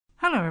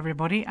Hello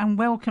everybody and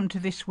welcome to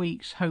this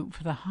week's Hope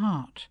for the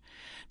Heart.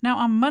 Now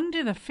on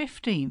Monday the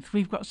 15th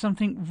we've got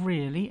something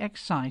really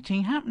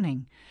exciting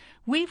happening.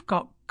 We've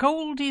got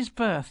Goldie's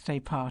birthday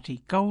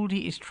party.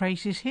 Goldie is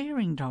Tracy's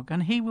hearing dog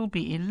and he will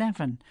be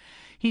 11.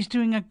 He's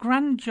doing a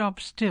grand job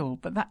still,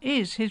 but that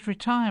is his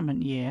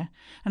retirement year,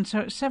 and so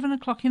at 7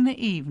 o'clock in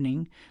the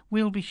evening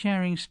we'll be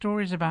sharing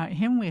stories about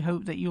him. We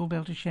hope that you'll be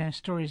able to share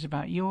stories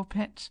about your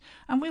pets,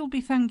 and we'll be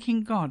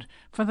thanking God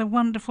for the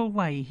wonderful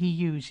way he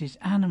uses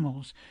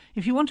animals.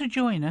 If you want to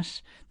join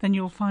us, then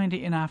you'll find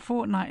it in our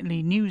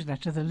fortnightly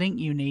newsletter, the link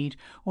you need,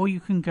 or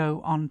you can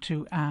go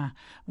onto our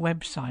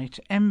website,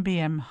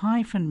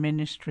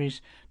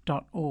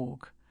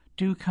 mbm-ministries.org.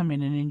 Do come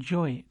in and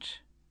enjoy it.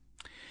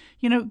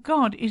 You know,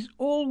 God is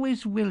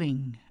always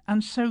willing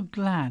and so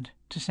glad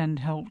to send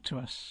help to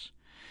us.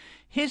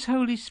 His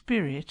Holy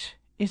Spirit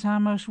is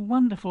our most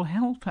wonderful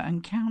helper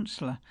and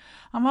counsellor.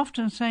 I'm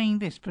often saying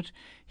this, but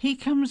he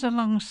comes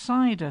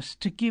alongside us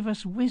to give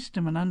us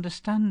wisdom and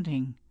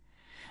understanding.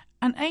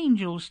 And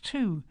angels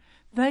too,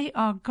 they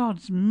are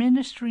God's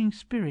ministering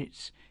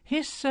spirits,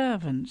 his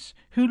servants,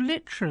 who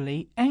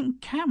literally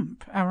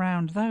encamp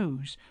around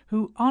those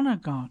who honour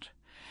God.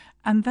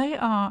 And they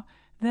are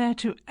there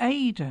to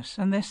aid us,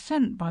 and they're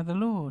sent by the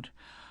Lord.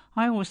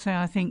 I always say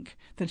I think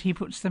that he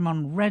puts them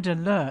on red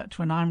alert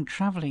when I'm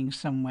travelling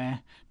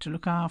somewhere to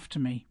look after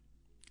me.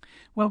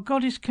 Well,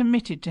 God is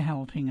committed to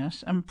helping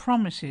us and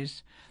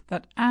promises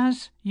that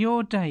as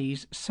your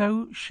days,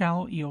 so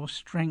shall your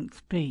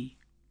strength be.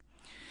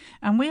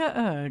 And we are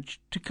urged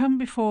to come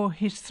before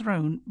his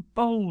throne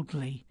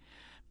boldly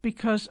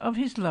because of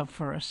his love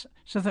for us,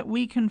 so that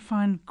we can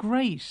find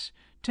grace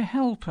to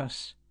help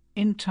us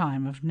in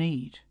time of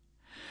need.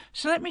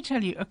 So let me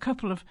tell you a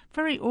couple of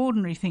very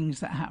ordinary things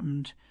that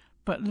happened,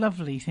 but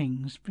lovely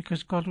things,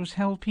 because God was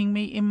helping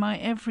me in my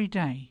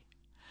everyday.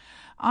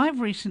 I've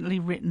recently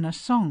written a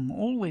song,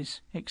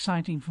 always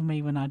exciting for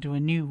me when I do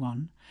a new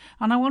one,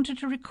 and I wanted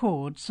to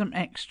record some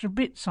extra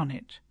bits on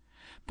it.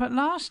 But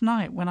last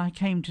night when I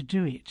came to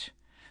do it,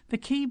 the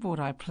keyboard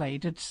I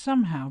played had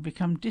somehow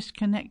become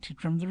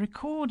disconnected from the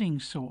recording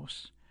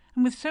source,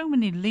 and with so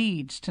many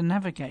leads to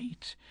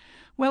navigate,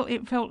 well,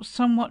 it felt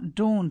somewhat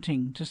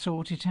daunting to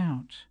sort it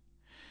out.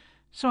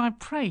 So I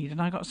prayed,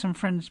 and I got some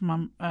friends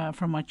from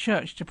my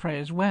church to pray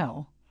as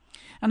well.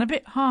 And a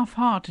bit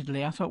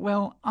half-heartedly I thought,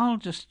 well, I'll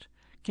just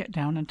get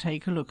down and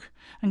take a look.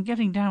 And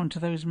getting down to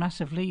those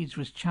massive leads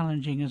was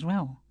challenging as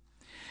well.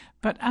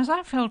 But as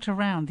I felt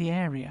around the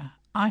area,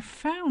 I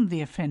found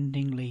the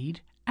offending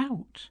lead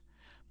out.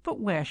 But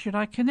where should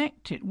I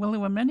connect it? Well, there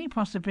were many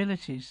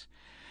possibilities.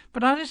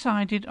 But I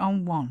decided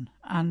on one,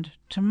 and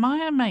to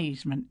my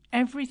amazement,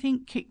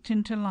 everything kicked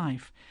into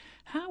life.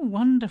 How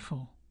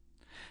wonderful!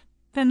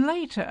 Then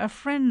later a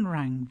friend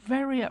rang,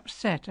 very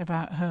upset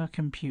about her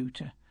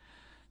computer.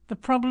 The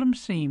problem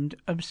seemed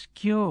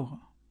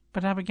obscure,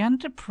 but I began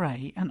to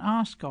pray and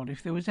ask God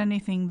if there was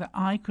anything that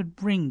I could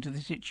bring to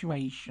the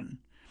situation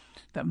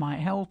that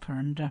might help her,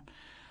 and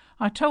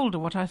I told her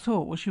what I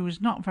thought. Well, she was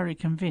not very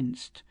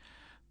convinced,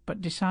 but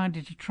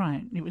decided to try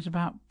it. It was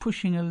about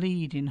pushing a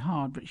lead in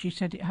hard, but she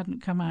said it hadn't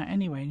come out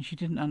anyway, and she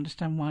didn't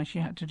understand why she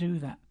had to do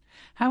that.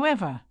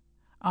 However,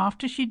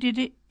 after she did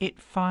it, it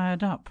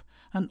fired up,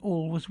 and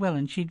all was well,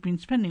 and she'd been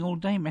spending all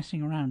day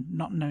messing around,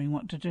 not knowing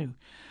what to do.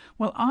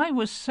 Well, I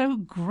was so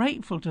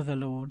grateful to the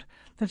Lord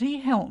that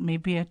he helped me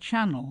be a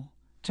channel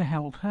to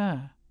help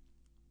her.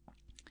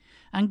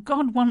 And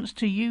God wants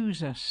to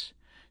use us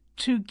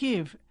to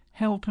give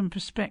help and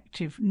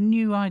perspective,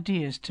 new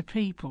ideas to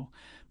people,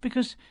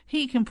 because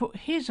he can put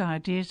his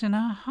ideas in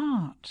our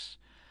hearts.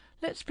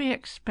 Let's be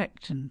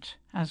expectant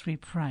as we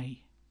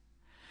pray.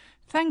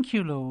 Thank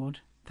you,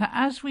 Lord, that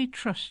as we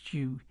trust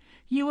you,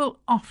 you will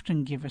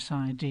often give us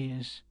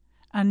ideas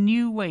and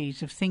new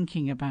ways of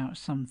thinking about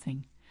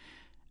something.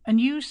 And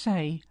you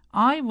say,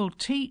 I will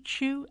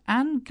teach you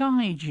and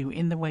guide you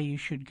in the way you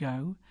should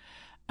go,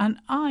 and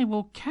I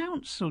will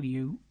counsel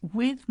you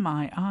with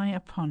my eye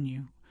upon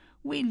you.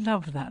 We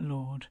love that,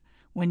 Lord,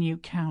 when you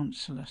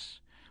counsel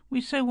us. We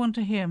so want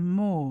to hear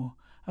more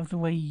of the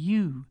way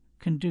you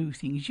can do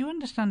things. You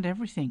understand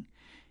everything,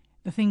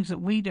 the things that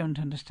we don't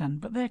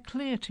understand, but they're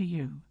clear to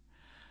you.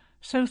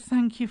 So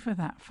thank you for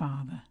that,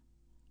 Father.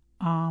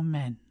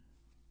 Amen.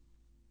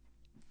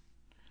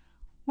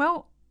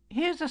 Well,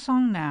 here's a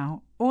song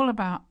now all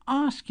about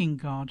asking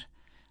God,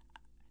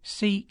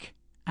 seek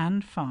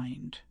and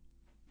find.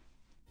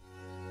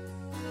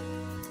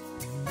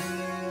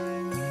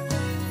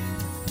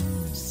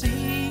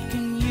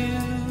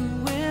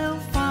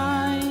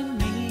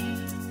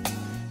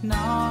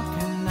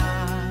 Knock and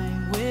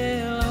I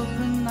will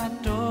open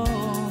that door.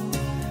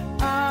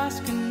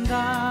 Ask and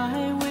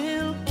I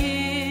will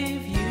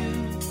give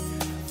you,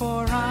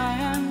 for I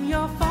am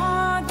your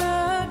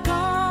Father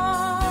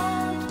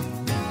God.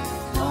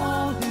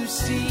 All who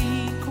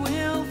seek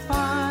will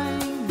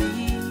find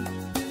me.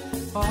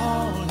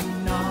 All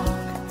who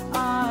knock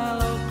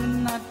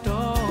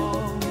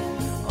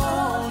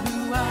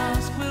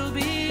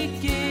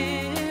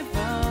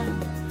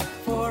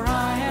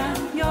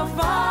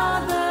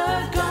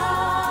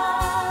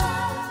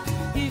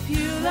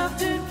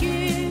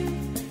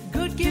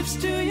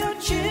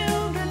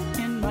children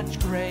in much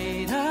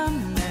greater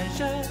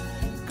measure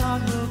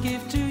God will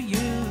give to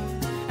you.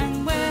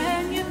 And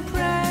when you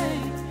pray,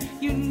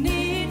 you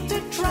need to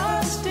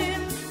trust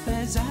Him.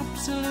 There's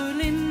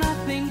absolutely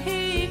nothing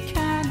He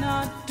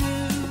cannot do.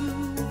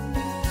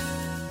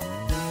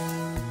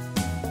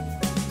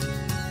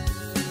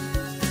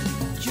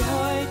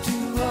 Joy to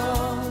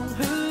all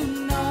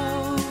who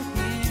know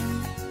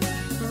Him,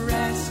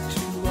 rest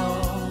to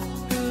all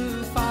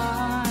who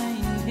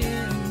find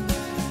Him,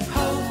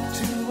 hope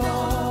to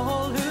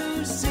all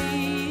who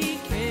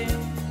seek Him,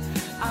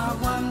 our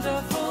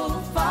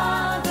wonderful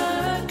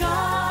Father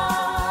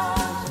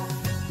God.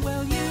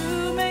 Well,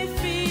 you may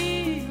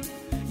feel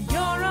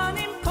you're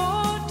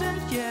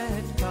unimportant,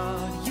 yet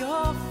God,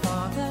 your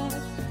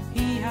Father,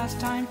 He has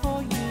time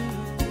for you.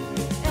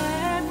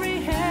 Every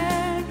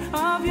hair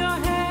of your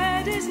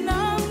head is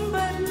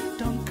numbered.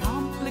 Don't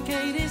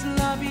complicate His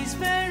love, He's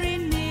very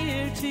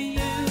near to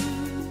you.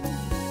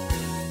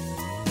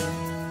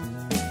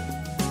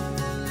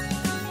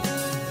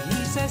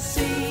 He says,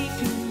 seek